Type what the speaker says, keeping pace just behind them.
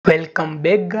Welcome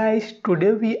back guys.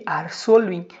 Today we are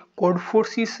solving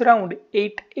Codeforces Round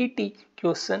 880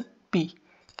 question P.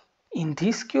 In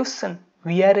this question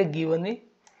we are given a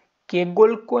K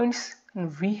gold coins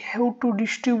and we have to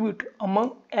distribute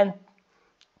among n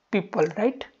people,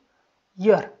 right?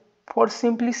 Here for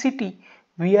simplicity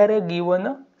we are given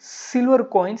a silver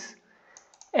coins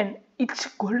and each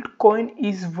gold coin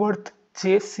is worth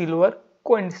J silver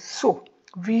coins. So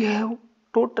we have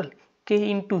total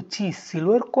K into G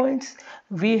silver coins.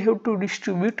 We have to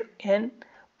distribute n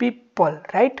people,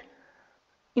 right?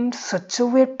 In such a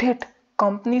way that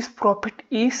company's profit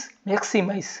is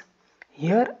maximized.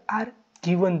 Here are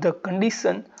given the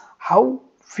condition how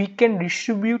we can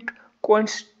distribute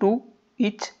coins to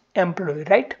each employee,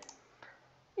 right?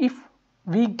 If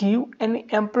we give any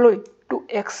employee to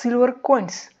X silver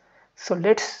coins, so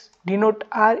let's denote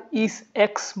R is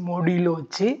X modulo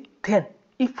J, then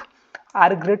if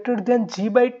R greater than G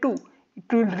by 2,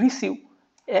 it will receive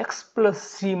X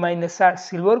plus G minus R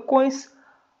silver coins,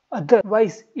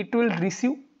 otherwise it will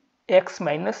receive X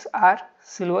minus R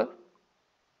silver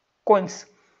coins.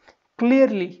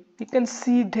 Clearly we can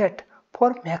see that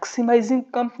for maximizing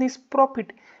company's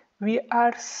profit we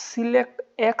are select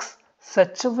X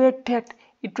such a way that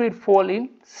it will fall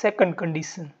in second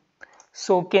condition.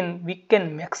 So we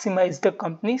can maximize the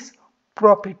company's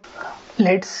profit.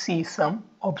 Let's see some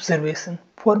observation.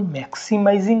 For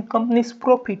maximizing company's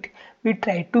profit we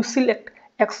try to select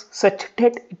X such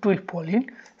that it will fall in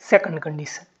second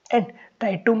condition and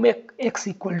try to make X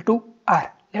equal to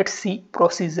R. Let's see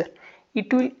procedure.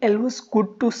 It will always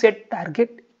good to set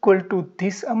target equal to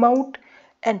this amount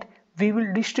and we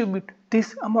will distribute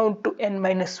this amount to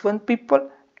n-1 people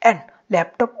and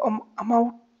laptop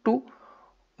amount to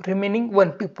remaining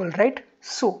 1 people, right?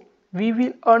 So we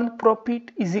will earn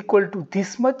profit is equal to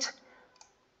this much,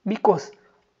 because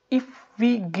if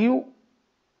we give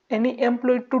any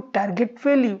employee to target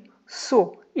value,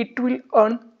 so it will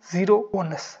earn 0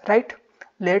 bonus, right?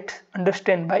 Let's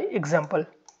understand by example.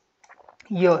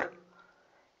 Here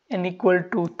n equal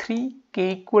to 3,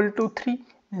 k equal to 3,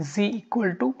 z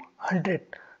equal to 100.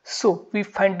 So we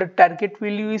find the target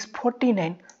value is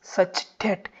 49 such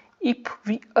that if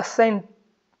we assign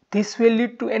this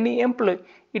value to any employee,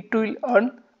 it will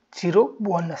earn 0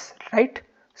 bonus, right?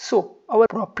 So our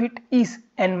profit is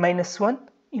n-1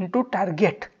 into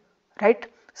target, right?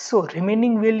 So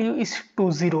remaining value is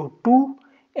 202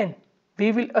 and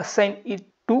we will assign it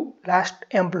to last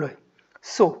employee.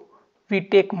 So we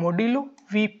take modulo,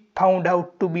 we found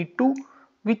out to be 2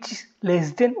 which is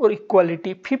less than or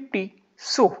equality 50.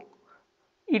 So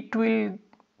it will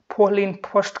fall in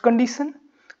first condition.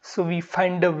 So we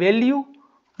find the value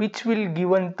which will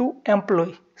given to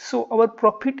employee. So our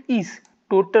profit is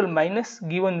total minus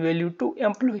given value to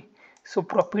employee. So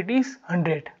profit is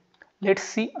 100. Let's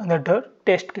see another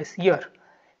test case here.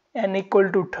 N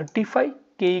equal to 35,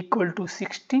 k equal to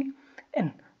 60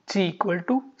 and g equal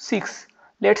to 6.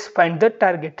 Let's find the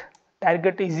target.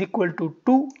 Target is equal to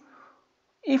 2.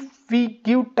 If we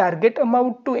give target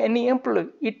amount to any employee,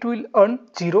 it will earn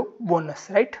 0 bonus,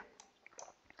 right?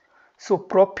 So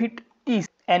profit is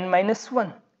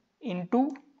n-1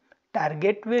 into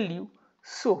target value.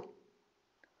 So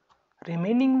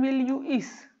remaining value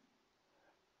is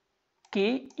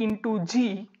k into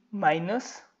g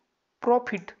minus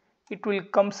profit. It will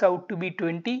comes out to be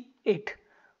 28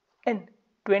 and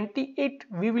 28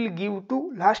 we will give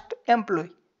to last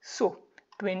employee. So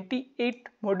 28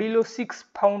 modulo 6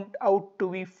 found out to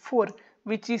be 4,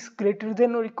 which is greater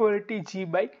than or equal to g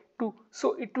by 2.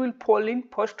 So it will fall in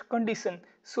first condition.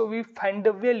 So we find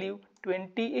the value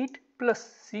 28 plus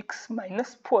 6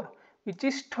 minus 4, which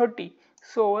is 30.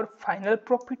 So our final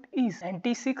profit is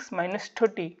 96 minus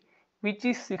 30, which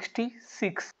is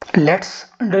 66. Let's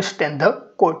understand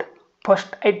the code.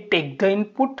 First I take the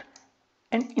input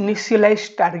and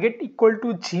initialize target equal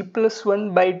to g plus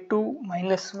 1 by 2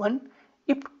 minus 1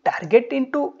 if target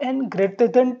into n greater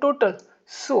than total.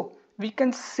 So we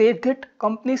can say that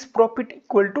company's profit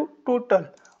equal to total.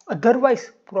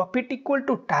 Otherwise profit equal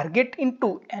to target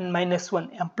into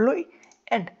n-1 employee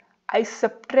and I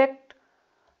subtract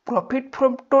profit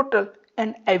from total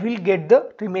and I will get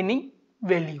the remaining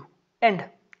value and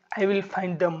I will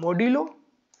find the modulo,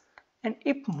 and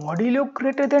if modulo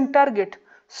greater than target,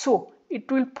 so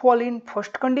it will fall in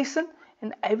first condition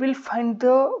and I will find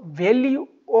the value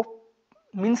of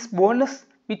means bonus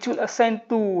which will assign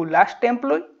to last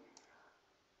employee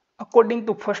according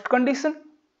to first condition.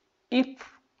 If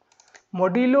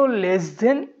modulo less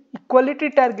than equality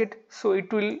target, so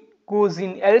it will goes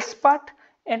in else part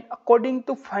and according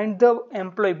to find the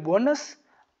employee bonus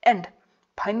and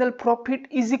final profit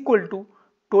is equal to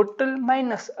total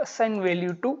minus assigned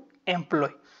value to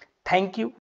employee. Thank you.